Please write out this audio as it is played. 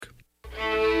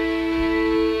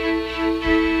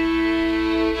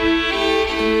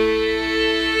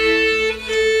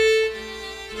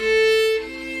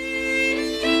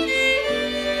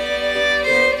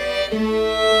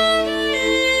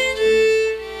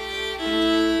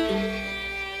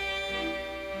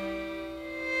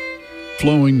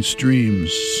flowing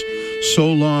streams.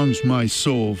 So longs my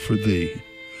soul for thee.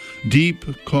 Deep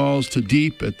calls to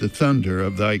deep at the thunder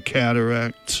of thy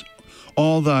cataracts.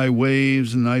 All thy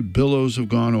waves and thy billows have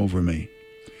gone over me.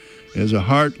 As a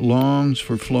heart longs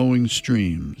for flowing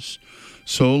streams,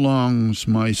 so longs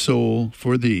my soul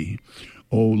for thee,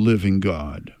 O living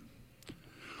God.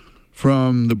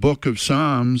 From the book of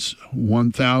Psalms,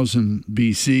 1000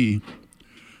 BC.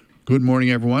 Good morning,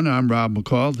 everyone. I'm Rob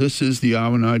McCall. This is the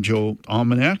Awanadjo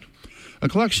Almanac, a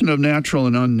collection of natural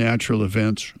and unnatural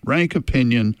events, rank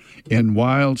opinion, and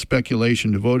wild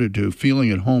speculation devoted to feeling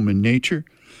at home in nature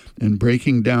and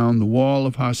breaking down the wall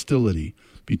of hostility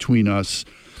between us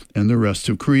and the rest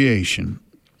of creation.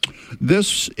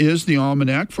 This is the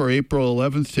Almanac for April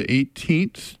 11th to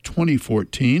 18th,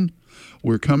 2014.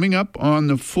 We're coming up on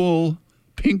the full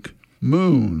pink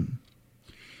moon.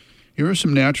 Here are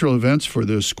some natural events for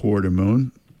this quarter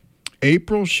moon.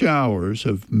 April showers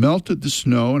have melted the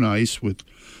snow and ice with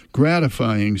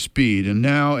gratifying speed, and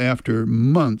now, after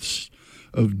months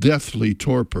of deathly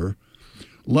torpor,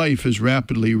 life is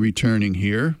rapidly returning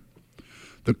here.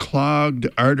 The clogged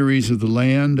arteries of the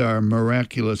land are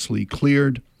miraculously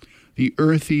cleared. The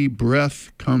earthy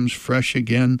breath comes fresh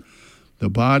again. The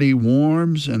body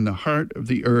warms, and the heart of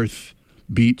the earth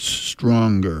beats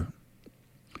stronger.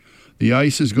 The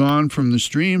ice is gone from the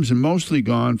streams and mostly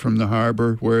gone from the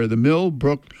harbor, where the Mill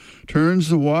Brook turns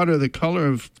the water the color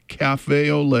of cafe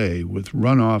au lait with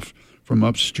runoff from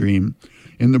upstream,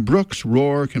 and the brook's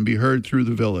roar can be heard through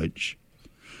the village.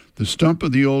 The stump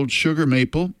of the old sugar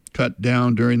maple, cut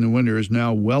down during the winter, is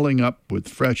now welling up with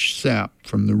fresh sap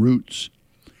from the roots.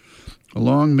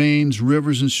 Along Maine's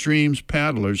rivers and streams,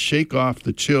 paddlers shake off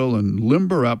the chill and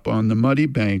limber up on the muddy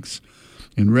banks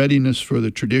in readiness for the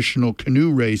traditional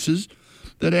canoe races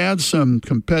that add some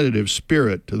competitive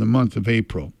spirit to the month of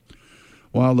April,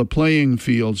 while the playing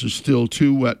fields are still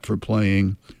too wet for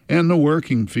playing and the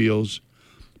working fields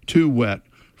too wet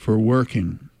for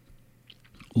working.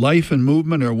 Life and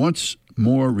movement are once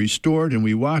more restored, and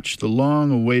we watch the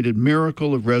long-awaited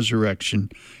miracle of resurrection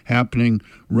happening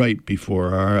right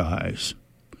before our eyes.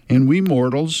 And we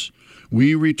mortals,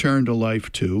 we return to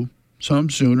life too, some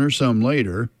sooner, some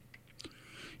later.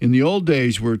 In the old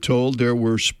days, we're told, there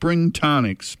were spring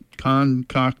tonics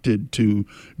concocted to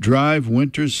drive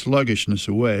winter's sluggishness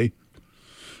away.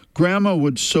 Grandma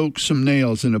would soak some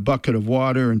nails in a bucket of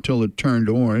water until it turned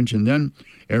orange, and then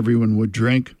everyone would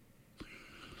drink.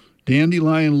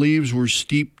 Dandelion leaves were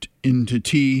steeped into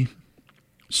tea.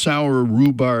 Sour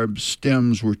rhubarb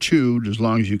stems were chewed, as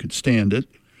long as you could stand it,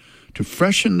 to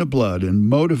freshen the blood and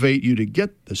motivate you to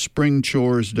get the spring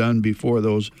chores done before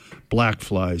those black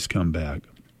flies come back.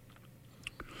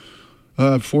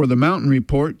 For the mountain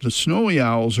report, the snowy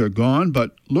owls are gone,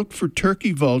 but look for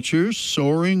turkey vultures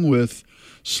soaring with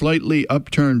slightly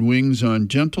upturned wings on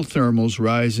gentle thermals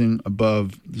rising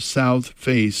above the south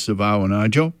face of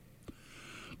Awanadjo.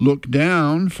 Look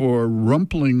down for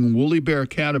rumpling woolly bear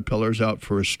caterpillars out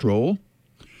for a stroll.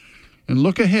 And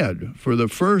look ahead for the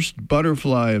first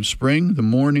butterfly of spring, the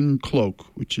mourning cloak,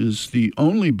 which is the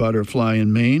only butterfly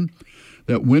in Maine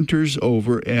that winters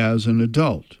over as an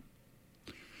adult.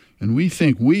 And we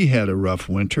think we had a rough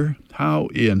winter. How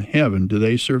in heaven do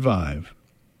they survive?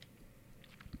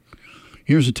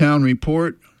 Here's a town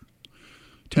report.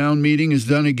 Town meeting is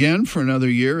done again for another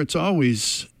year. It's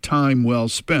always time well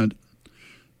spent,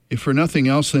 if for nothing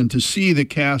else than to see the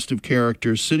cast of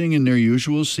characters sitting in their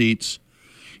usual seats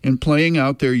and playing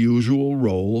out their usual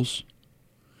roles.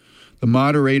 The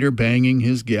moderator banging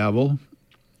his gavel.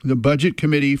 The budget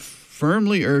committee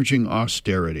firmly urging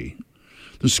austerity.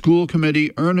 The school committee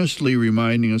earnestly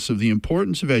reminding us of the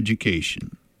importance of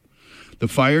education. The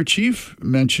fire chief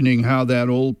mentioning how that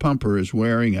old pumper is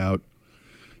wearing out.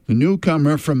 The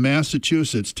newcomer from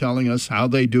Massachusetts telling us how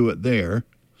they do it there.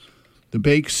 The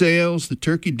bake sales, the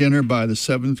turkey dinner by the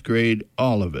 7th grade,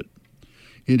 all of it.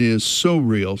 It is so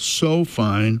real, so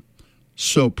fine,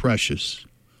 so precious.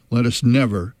 Let us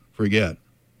never forget.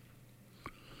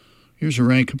 Here's a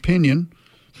rank opinion.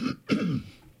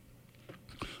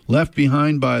 Left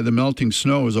behind by the melting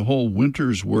snow is a whole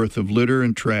winter's worth of litter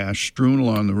and trash strewn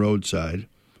along the roadside.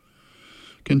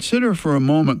 Consider for a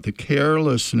moment the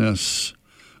carelessness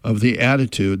of the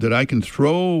attitude that I can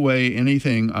throw away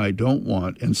anything I don't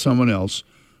want and someone else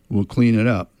will clean it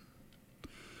up.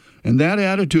 And that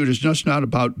attitude is just not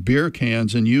about beer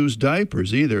cans and used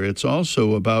diapers either. It's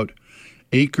also about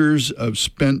acres of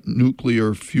spent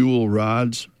nuclear fuel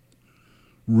rods,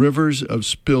 rivers of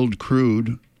spilled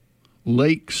crude,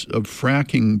 lakes of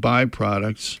fracking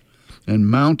byproducts, and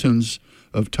mountains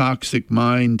of toxic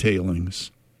mine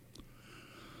tailings.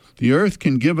 The earth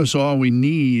can give us all we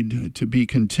need to be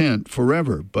content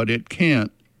forever, but it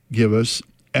can't give us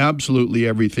absolutely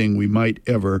everything we might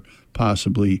ever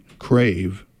possibly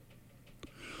crave.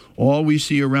 All we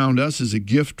see around us is a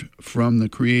gift from the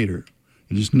Creator.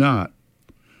 It is not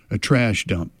a trash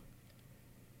dump.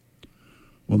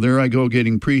 Well, there I go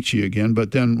getting preachy again, but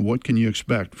then what can you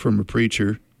expect from a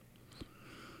preacher?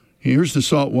 Here's the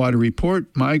saltwater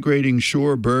report. Migrating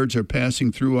shore birds are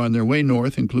passing through on their way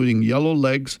north, including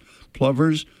yellowlegs,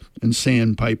 plovers, and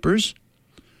sandpipers.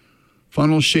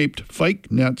 Funnel-shaped fyke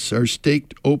nets are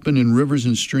staked open in rivers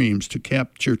and streams to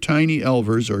capture tiny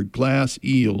elvers or glass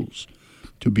eels,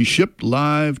 to be shipped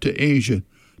live to Asia,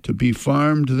 to be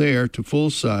farmed there to full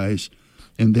size,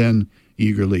 and then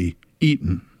eagerly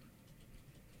eaten.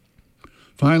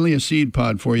 Finally, a seed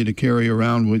pod for you to carry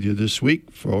around with you this week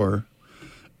for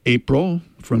April,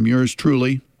 from yours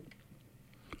truly.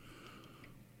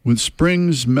 With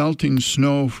spring's melting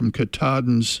snow from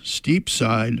Katahdin's steep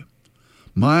side,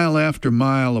 mile after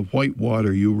mile of white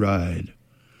water you ride.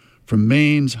 From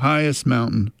Maine's highest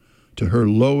mountain to her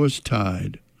lowest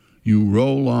tide, you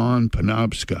roll on,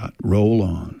 Penobscot, roll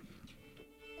on.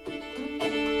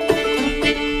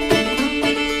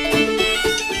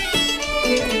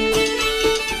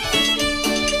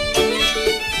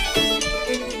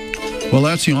 Well,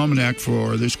 that's the almanac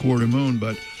for this quarter moon,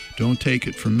 but don't take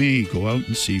it from me. Go out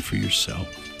and see for yourself.